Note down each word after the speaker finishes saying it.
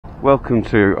Welcome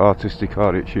to Artistic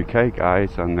Audits UK,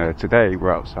 guys, and today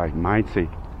we're outside Mitie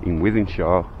in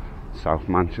Wythenshawe, South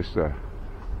Manchester.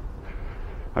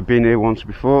 I've been here once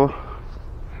before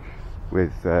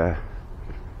with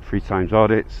 3 Times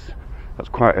Audits. That's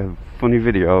quite a funny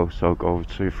video, so go over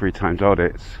to 3 Times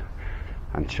Audits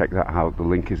and check that out. The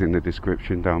link is in the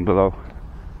description down below.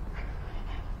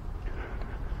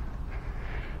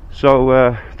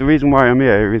 So the reason why I'm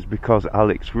here is because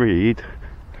Alex Reid,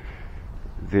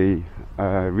 the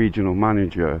regional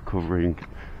manager covering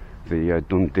the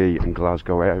Dundee and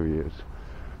Glasgow areas,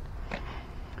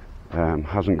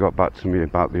 hasn't got back to me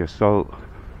about the assault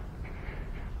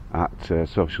at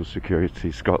Social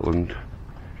Security Scotland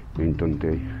in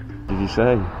Dundee. What did he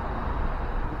say?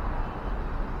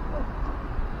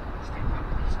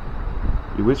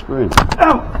 You whispering?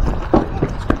 Ow!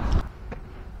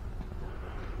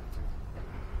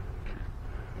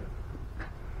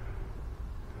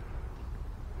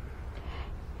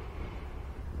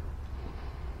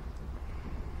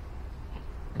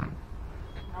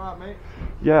 Alright, mate.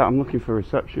 Yeah, I'm looking for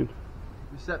reception.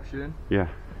 Reception? Yeah.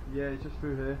 Yeah, it's just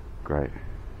through here. Great.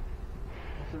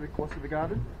 What's it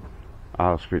regarding?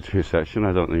 I'll speak to reception,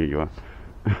 I don't know who you are.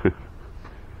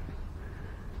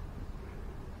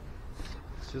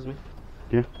 Excuse me?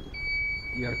 Yeah.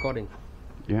 You are recording?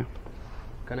 Yeah.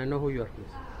 Can I know who you are,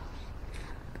 please?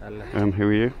 Who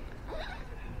are you?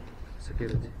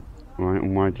 Security. Right,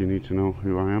 and why do you need to know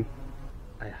who I am?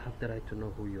 I have the right to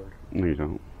know who you are. No, you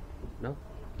don't. No?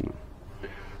 No.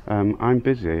 I'm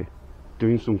busy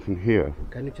doing something here.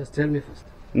 Can you just tell me first?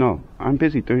 No, I'm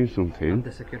busy doing something. I'm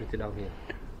the security down here.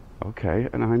 Okay,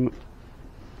 and I'm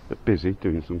busy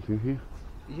doing something here.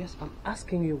 Yes, I'm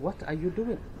asking you, what are you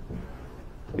doing?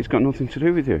 It's got nothing to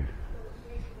do with you.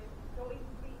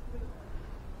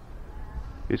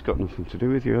 It's got nothing to do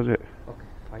with you, has it? Okay,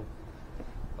 fine.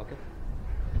 Okay.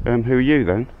 Who are you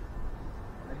then?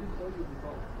 I didn't tell you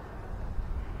before.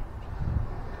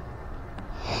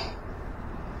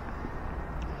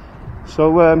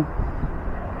 So,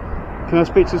 can I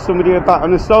speak to somebody about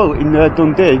an assault in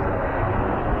Dundee?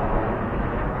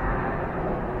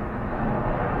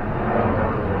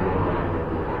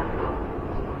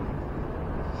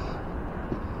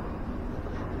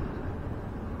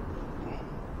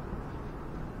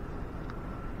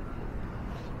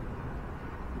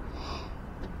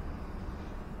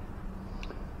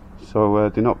 So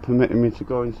they're not permitting me to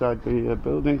go inside the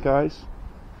building, guys,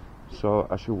 so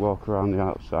I should walk around the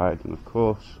outside. And of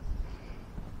course,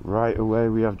 right away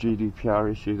we have GDPR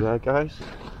issue there, guys.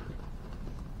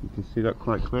 You can see that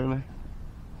quite clearly.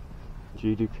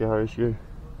 GDPR issue.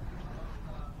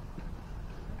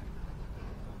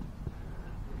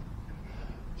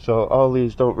 So all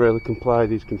these don't really comply,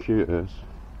 these computers.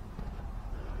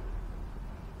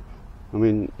 I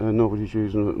mean, nobody's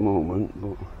using them at the moment,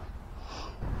 but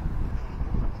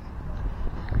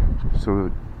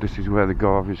so this is where they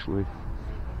go, obviously,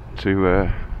 to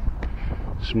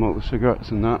smoke the cigarettes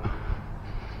and that.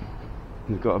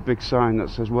 And they've got a big sign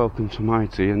that says "Welcome to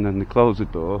Mitie," and then they close the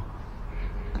door,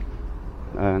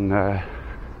 and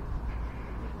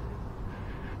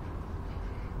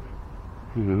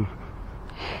you know,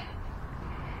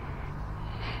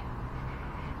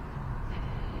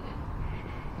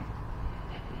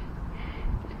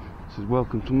 it says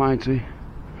 "Welcome to Mitie."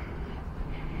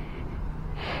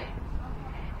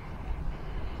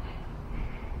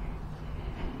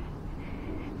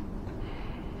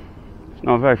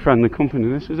 Not a very friendly company,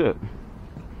 this, is it?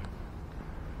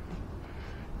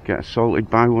 Get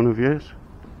assaulted by one of yours.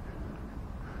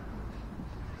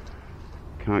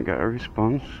 Can't get a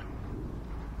response.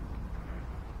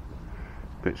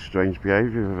 Bit strange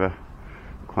behaviour of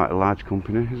quite a large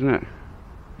company, isn't it?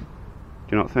 Do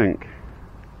you not think?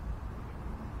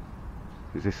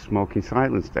 Is this smoking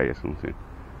silence day or something?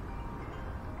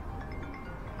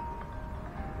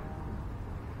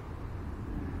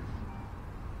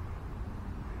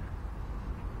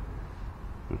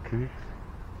 Okay,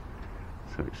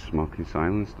 so it's smoking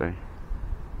silence day.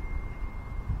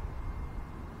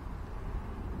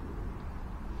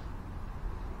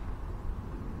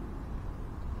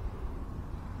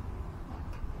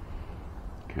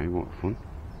 Okay, what fun.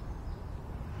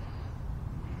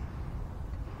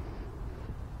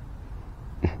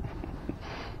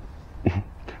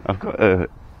 I've got a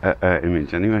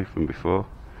image anyway from before,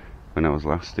 when I was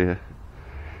last here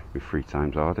with 3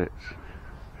 Times Audits.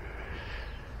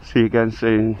 See you again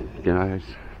soon, guys.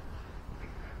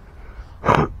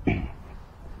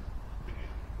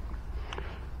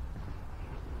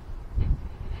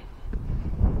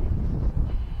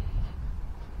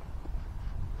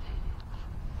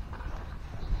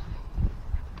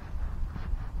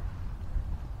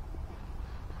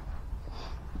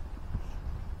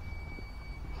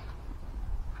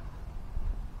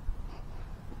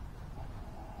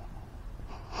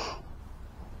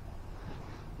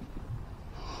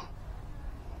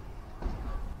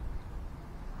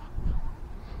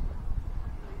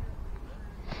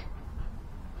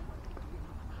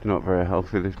 They're not very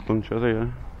healthy, this bunch, are they? Yeah?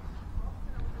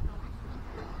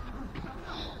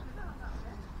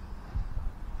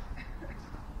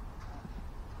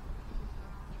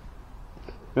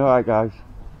 You alright, guys?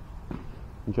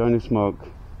 Enjoying the smoke?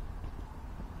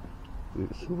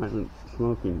 It's silent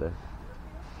smoking day.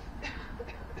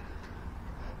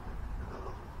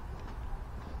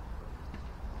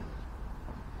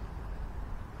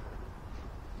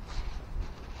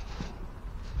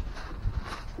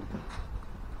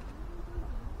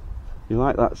 You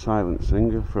like that silent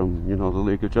singer from, you know, the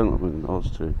League of Gentlemen,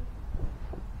 those two?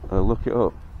 Look it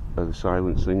up, the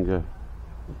silent singer.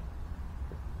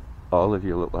 All of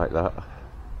you look like that.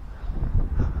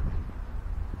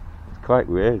 It's quite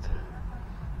weird.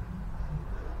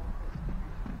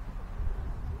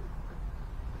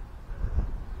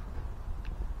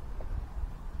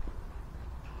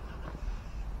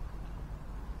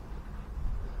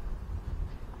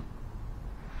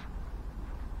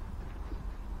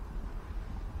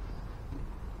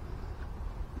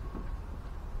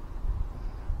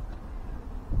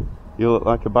 You look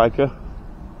like a biker.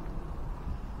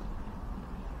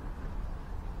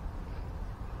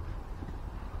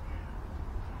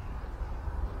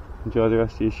 Enjoy the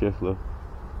rest of your shift, love.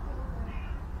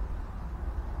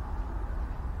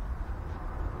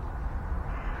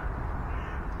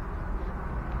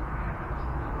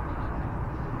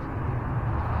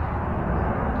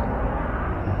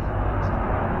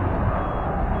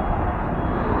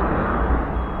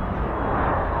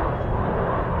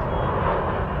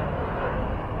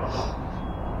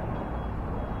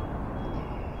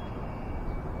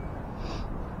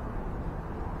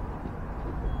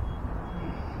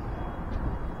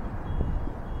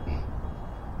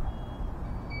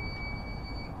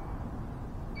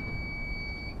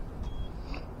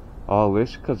 All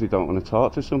this because they don't want to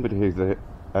talk to somebody who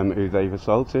they've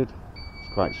assaulted.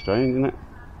 It's quite strange, isn't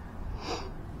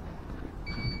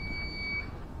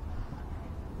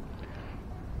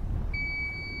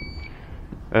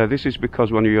it? This is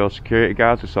because one of your security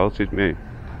guards assaulted me.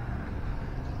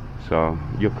 So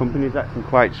your company's acting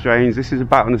quite strange. This is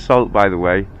about an assault, by the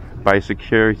way, by a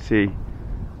security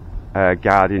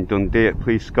guard in Dundee at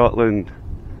Police Scotland,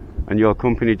 and your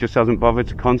company just hasn't bothered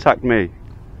to contact me.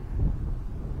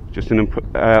 Just an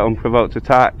unprovoked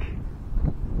attack.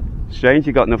 Strange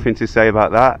you got nothing to say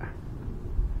about that.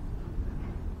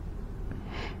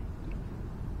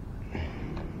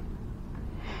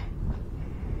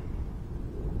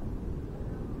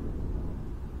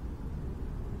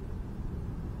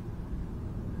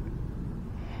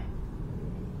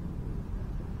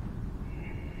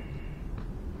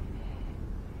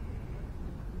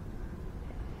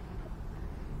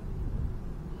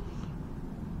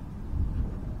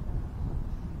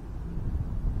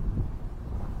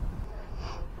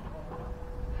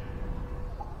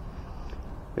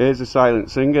 Here's the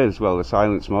silent singers, well, the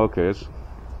silent smokers,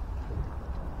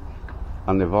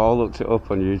 and they've all looked it up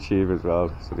on YouTube as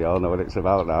well, so they all know what it's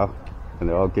about now, and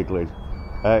they're all giggling.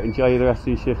 Enjoy the rest of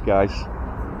your shift, guys.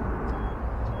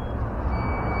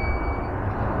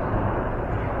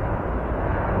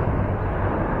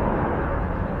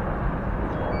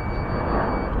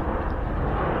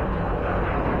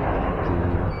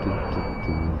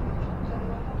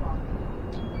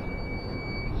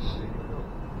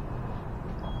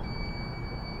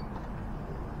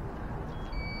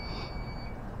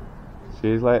 See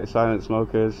you later, silent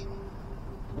smokers.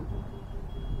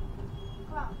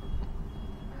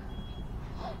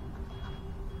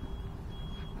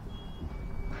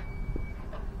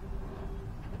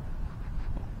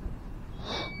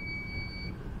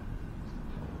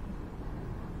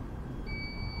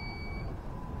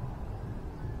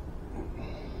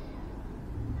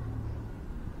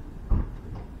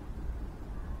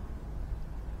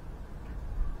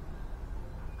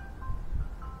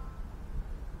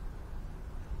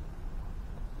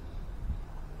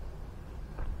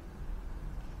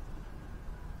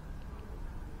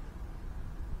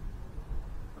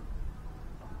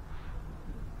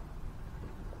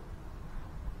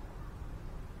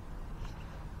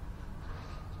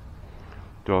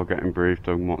 They're all getting briefed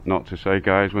on what not to say,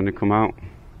 guys, when they come out.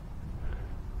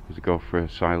 As they go for a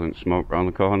silent smoke round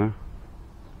the corner.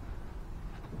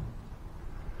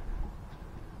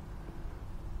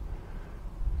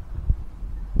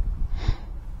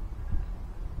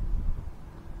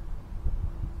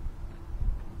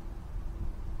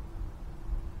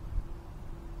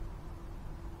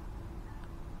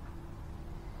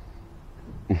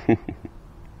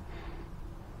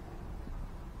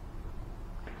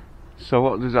 So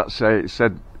what does that say? It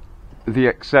said, the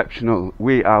exceptional,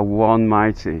 we are one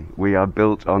Mitie. We are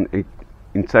built on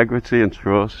integrity and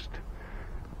trust,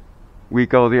 we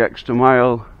go the extra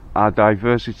mile. Our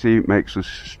diversity makes us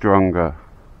stronger.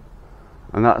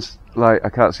 And that's like, I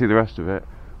can't see the rest of it,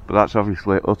 but that's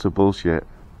obviously utter bullshit,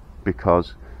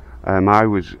 because I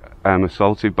was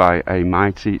assaulted by a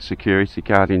Mitie security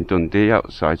guard in Dundee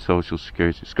outside Social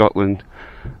Security Scotland,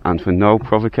 and for no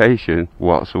provocation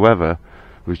whatsoever,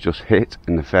 was just hit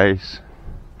in the face.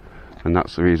 And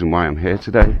that's the reason why I'm here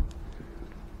today.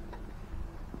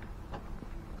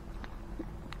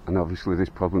 And obviously this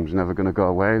problem's never going to go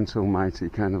away until Mitie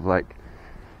kind of like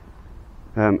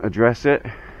address it,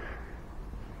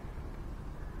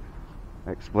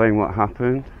 explain what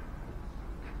happened,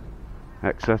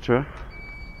 etc.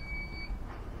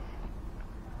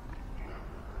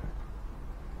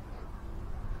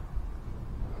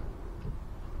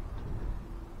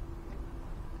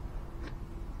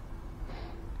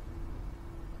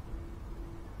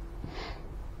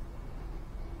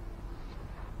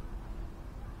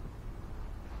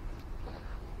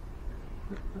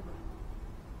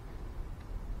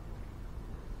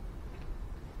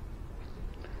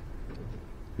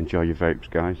 Enjoy your vapes,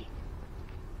 guys.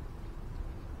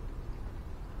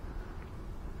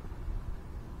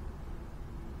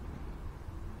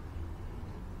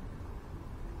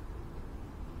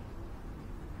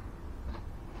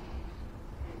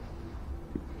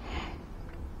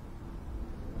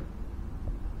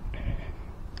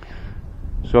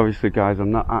 So obviously, guys,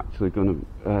 I'm not actually going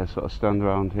to sort of stand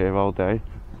around here all day.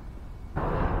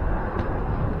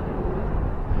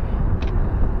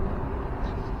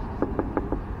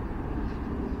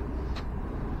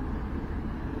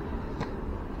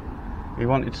 He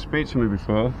wanted to speak to me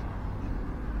before,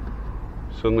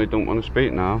 suddenly don't want to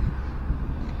speak now.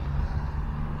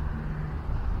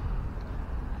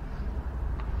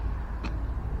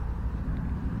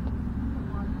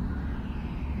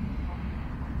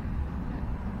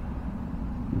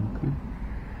 Okay.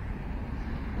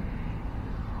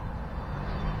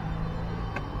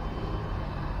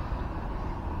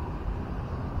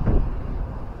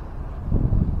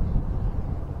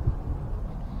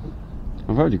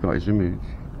 I've already got his image.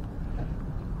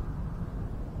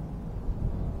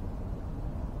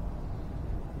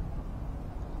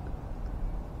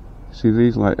 See,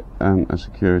 these like a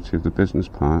security of the business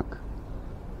park,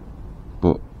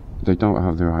 but they don't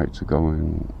have the right to go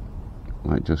and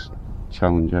like just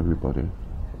challenge everybody.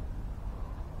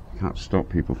 You can't stop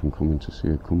people from coming to see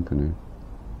a company.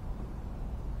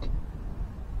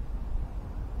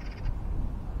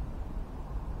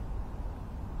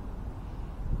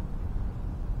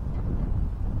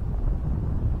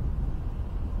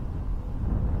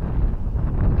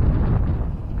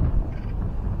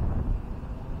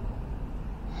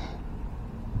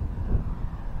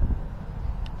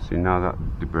 See, now that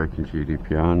they're breaking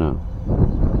GDPR now,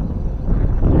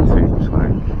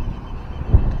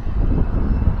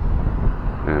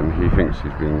 he thinks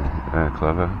he's being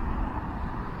clever,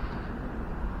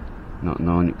 not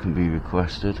knowing it can be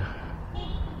requested.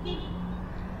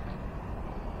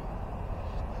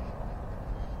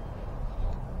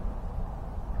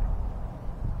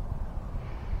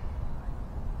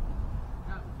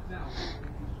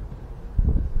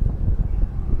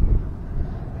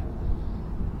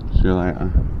 See you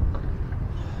later.